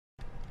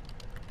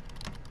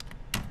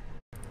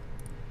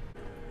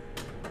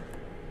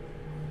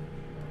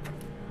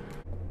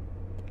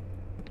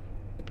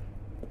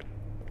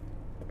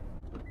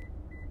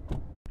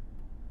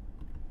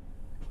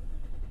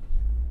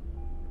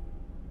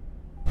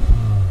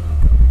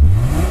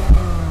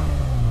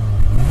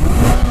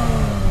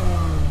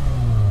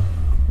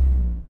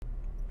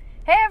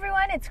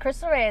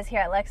Crystal Reyes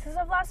here at Lexus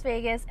of Las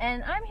Vegas,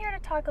 and I'm here to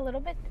talk a little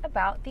bit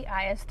about the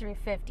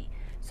IS350.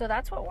 So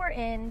that's what we're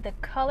in. The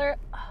color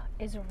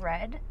is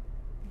red.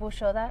 We'll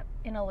show that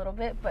in a little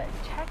bit, but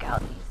check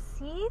out these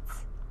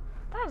seats.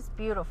 That is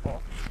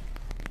beautiful.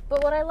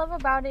 But what I love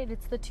about it,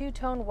 it's the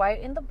two-tone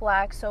white and the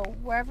black, so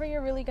wherever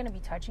you're really going to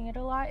be touching it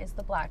a lot is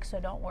the black, so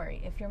don't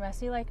worry. If you're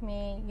messy like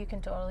me, you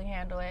can totally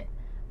handle it.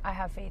 I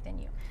have faith in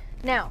you.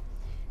 Now,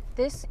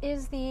 this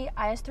is the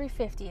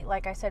IS350,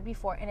 like I said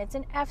before, and it's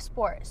an F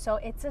Sport. So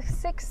it's a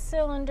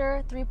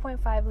 6-cylinder,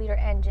 3.5-liter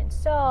engine.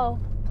 So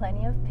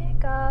plenty of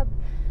pickup.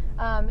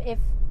 If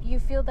you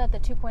feel that the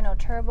 2.0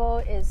 turbo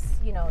is,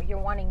 you're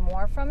wanting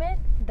more from it,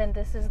 then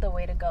this is the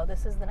way to go.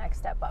 This is the next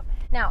step up.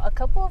 Now, a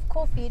couple of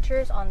cool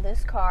features on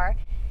this car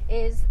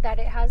is that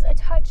it has a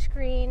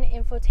touchscreen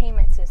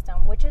infotainment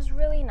system, which is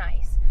really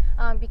nice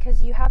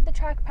because you have the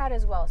trackpad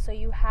as well. So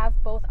you have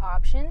both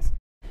options.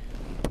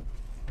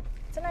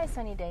 It's a nice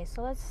sunny day,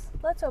 so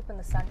let's open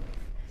the sunroof.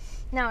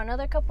 Now,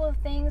 another couple of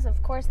things.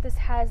 Of course, this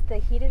has the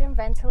heated and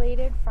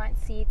ventilated front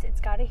seats. It's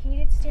got a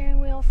heated steering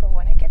wheel for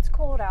when it gets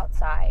cold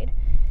outside.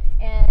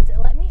 And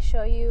let me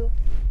show you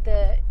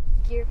the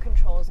gear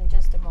controls in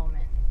just a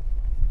moment.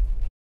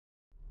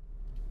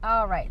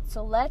 All right,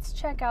 so let's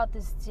check out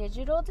this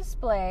digital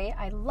display.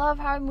 I love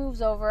how it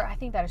moves over. I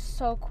think that is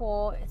so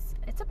cool.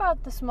 It's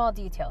about the small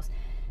details.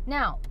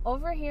 Now,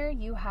 over here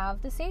you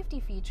have the safety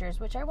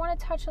features, which I want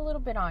to touch a little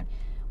bit on.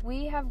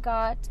 We have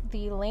got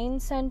the lane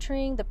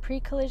centering, the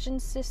pre-collision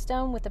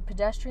system with the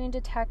pedestrian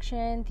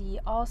detection, the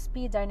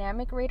all-speed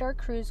dynamic radar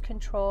cruise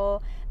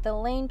control, the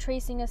lane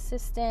tracing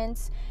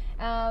assistance.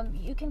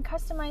 You can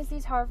customize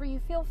these however you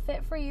feel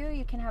fit for you.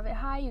 You can have it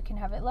high, you can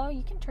have it low,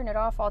 you can turn it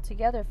off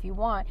altogether if you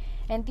want.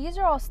 And these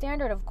are all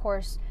standard, of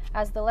course,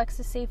 as the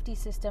Lexus Safety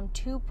System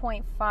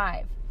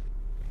 2.5.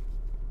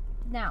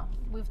 Now,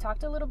 we've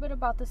talked a little bit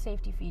about the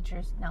safety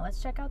features. Now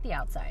let's check out the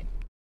outside.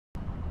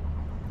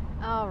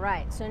 All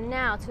right, so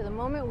now to the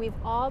moment we've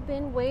all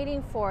been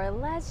waiting for.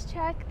 Let's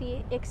check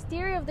the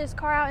exterior of this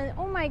car out. And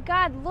oh my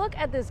God, look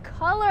at this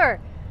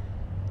color.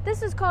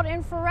 This is called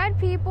infrared,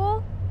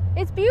 people.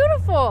 It's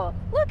beautiful.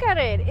 Look at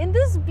it. In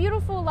this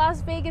beautiful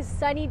Las Vegas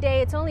sunny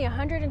day, it's only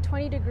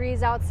 120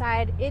 degrees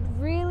outside. It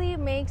really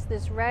makes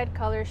this red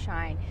color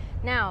shine.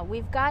 Now,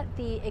 we've got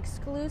the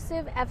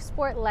exclusive F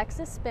Sport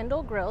Lexus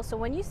spindle grille. So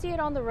when you see it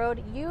on the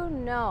road, you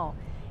know.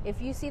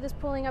 If you see this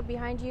pulling up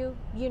behind you,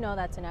 you know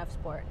that's an F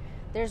Sport.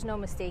 There's no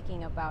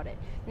mistaking about it.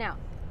 Now,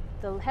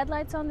 the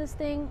headlights on this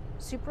thing,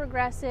 super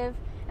aggressive.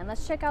 And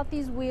let's check out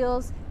these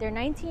wheels. They're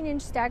 19-inch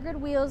staggered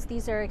wheels.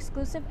 These are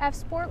exclusive F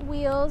Sport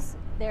wheels.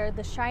 They're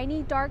the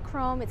shiny dark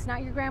chrome. It's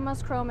not your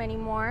grandma's chrome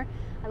anymore.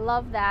 I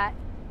love that.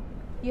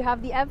 You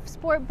have the F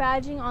Sport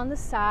badging on the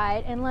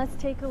side. And let's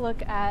take a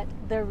look at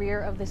the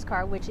rear of this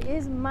car, which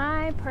is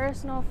my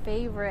personal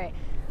favorite.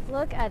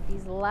 Look at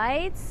these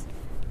lights.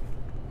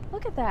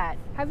 Look at that.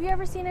 Have you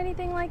ever seen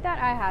anything like that?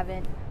 I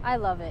haven't. I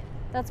love it.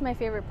 That's my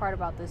favorite part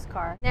about this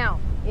car. Now,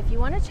 if you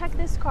want to check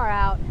this car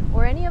out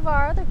or any of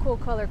our other cool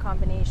color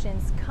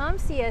combinations, come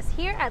see us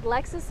here at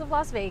Lexus of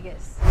Las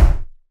Vegas.